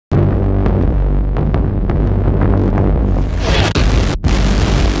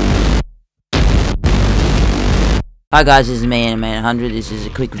Hi guys, this is me, Andrman800. This is a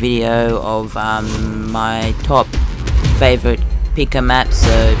quick video of my top favorite picker maps.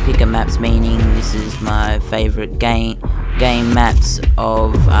 So picker maps meaning this is my favorite game maps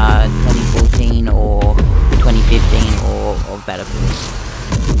of 2014 or 2015 or of Battlefield.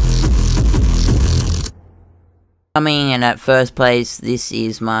 Coming in at first place, this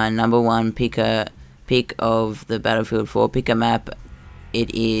is my #1 pick of the Battlefield 4 picker map.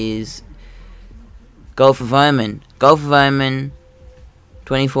 It is Gulf of Oman. Gulf of Oman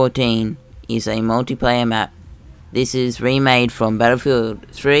 2014 is a multiplayer map. This is remade from Battlefield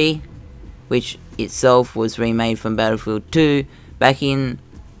 3, which itself was remade from Battlefield 2 back in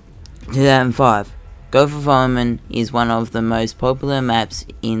 2005. Gulf of Oman is one of the most popular maps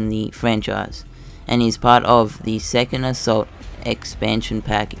in the franchise and is part of the Second Assault expansion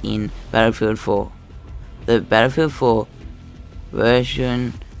pack in Battlefield 4. The Battlefield 4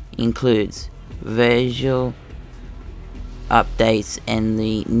 version includes visual updates and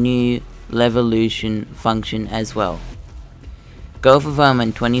the new Levolution function as well. Gulf of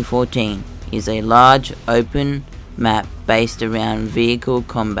Oman 2014 is a large open map based around vehicle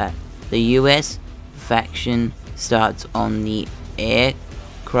combat. The US faction starts on the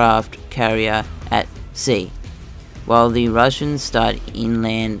aircraft carrier at sea, while the Russians start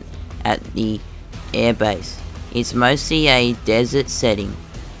inland at the airbase. It's mostly a desert setting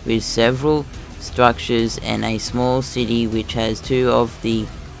with several structures and a small city which has two of the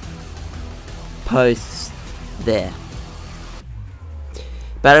posts there.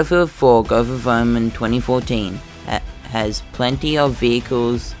 Battlefield 4 Gulf of Oman 2014 has plenty of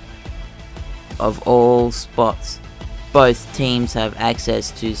vehicles of all spots. Both teams have access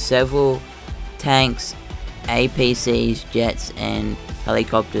to several tanks, APCs, jets and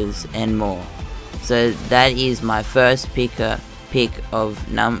helicopters and more. So that is my first pick of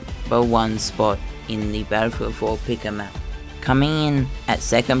 #1 spot in the Battlefield 4 picker map. Coming in at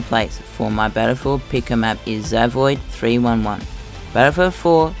second place for my Battlefield picker map is Zavoid 311. Battlefield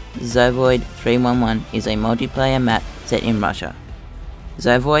 4 Zavoid 311 is a multiplayer map set in Russia.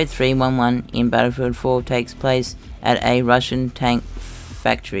 Zavoid 311 in Battlefield 4 takes place at a Russian tank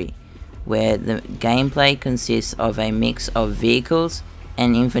factory, where the gameplay consists of a mix of vehicles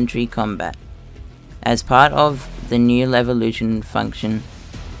and infantry combat. As part of the new Levolution function,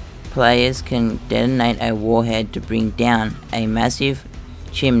 players can detonate a warhead to bring down a massive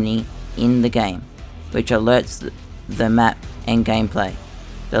chimney in the game, which alerts the map and gameplay.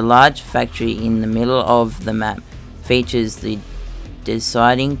 The large factory in the middle of the map features the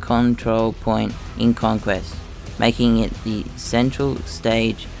deciding control point in Conquest, making it the central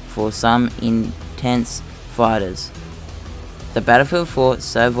stage for some intense fighters. The Battlefield 4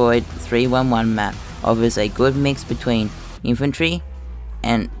 Zavoid 311 map offers a good mix between infantry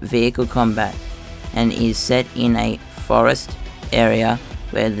and vehicle combat and is set in a forest area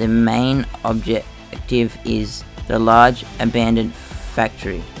where the main objective is the large abandoned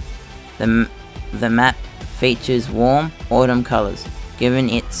factory. The map features warm autumn colors, giving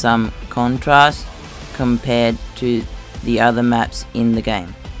it some contrast compared to the other maps in the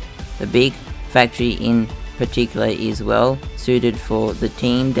game. The big factory in particular is well suited for the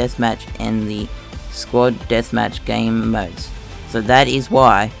team deathmatch and the squad deathmatch game modes. So that is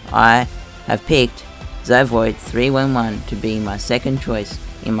why I have picked Zavoid 311 to be my second choice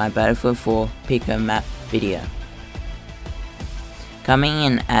in my Battlefield 4 picker map video. Coming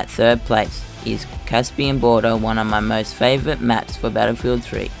in at third place is Caspian Border, one of my most favorite maps for Battlefield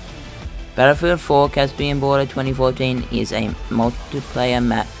 3. Battlefield 4 Caspian Border 2014 is a multiplayer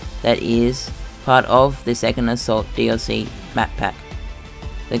map that is part of the Second Assault DLC map pack.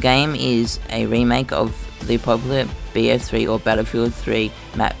 The game is a remake of the popular BF3 or Battlefield 3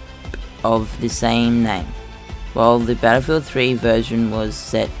 map of the same name. While the Battlefield 3 version was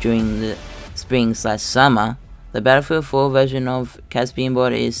set during the spring/summer, the Battlefield 4 version of Caspian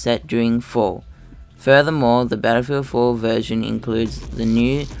Border is set during fall. Furthermore, the Battlefield 4 version includes the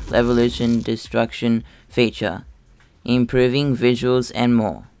new Levolution destruction feature, improving visuals and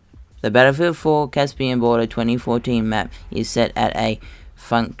more. The Battlefield 4 Caspian Border 2014 map is set at a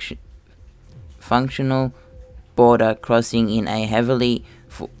functional border crossing in a heavily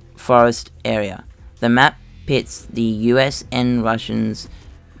forest area. The map pits the US and Russian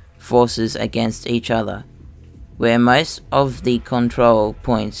forces against each other, where most of the control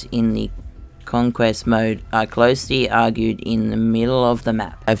points in the conquest mode are closely argued in the middle of the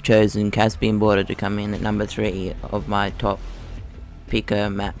map. I've chosen Caspian Border to come in at #3 of my top picker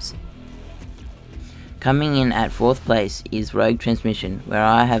maps. Coming in at fourth place is Rogue Transmission, where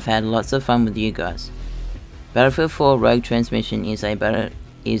I have had lots of fun with you guys. Battlefield 4 Rogue Transmission is a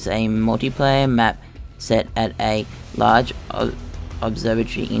multiplayer map set at a large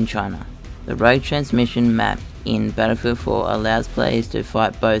observatory in China. The Rogue Transmission map in Battlefield 4 allows players to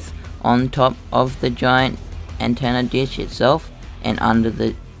fight both on top of the giant antenna dish itself and under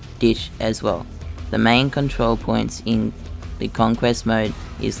the dish as well. The main control points in the Conquest mode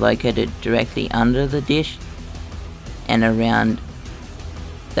is located directly under the dish and around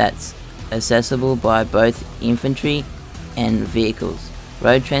that's accessible by both infantry and vehicles.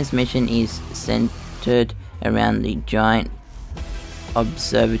 Road transmission is centered around the giant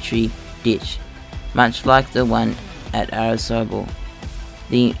observatory dish, much like the one at Arasable.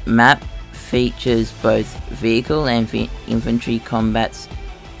 The map features both vehicle and infantry combat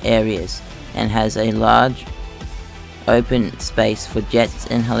areas and has a large open space for jets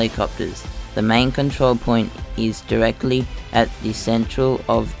and helicopters. The main control point is directly at the central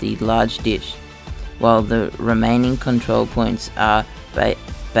of the large dish, while the remaining control points are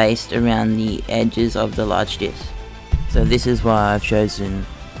based around the edges of the large dish. So this is why I've chosen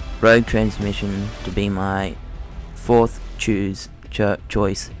Rogue Transmission to be my fourth choice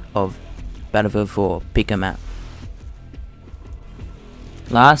of Battlefield 4 pick a map.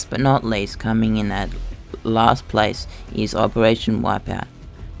 Last but not least, coming in at last place is Operation Wipeout.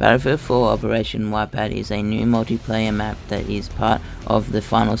 Battlefield 4 Operation Wipeout is a new multiplayer map that is part of the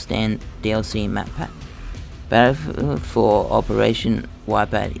Final Stand DLC map pack. Battlefield 4 Operation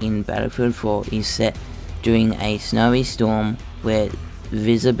Wipeout in Battlefield 4 is set during a snowy storm where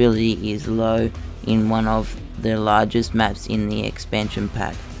visibility is low in one of the largest maps in the expansion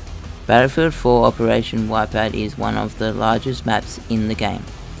pack. Battlefield 4 Operation Wipeout is one of the largest maps in the game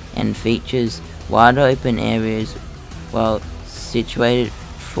and features wide open areas well situated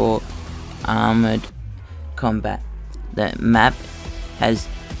for armored combat. The map has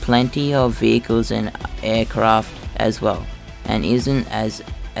plenty of vehicles and aircraft as well, and isn't as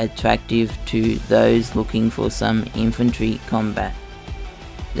attractive to those looking for some infantry combat.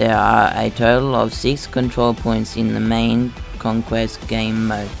 There are a total of 6 control points in the main Conquest game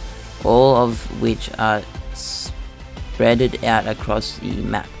mode, all of which are spread out across the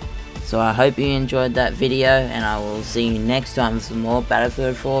map. So I hope you enjoyed that video, and I will see you next time with some more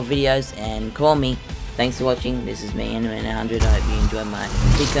Battlefield 4 videos, and call me. Thanks for watching. This is me, Andrman800. I hope you enjoyed my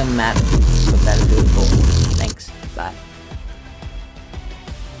pick a map for Battlefield 4. Thanks. Bye.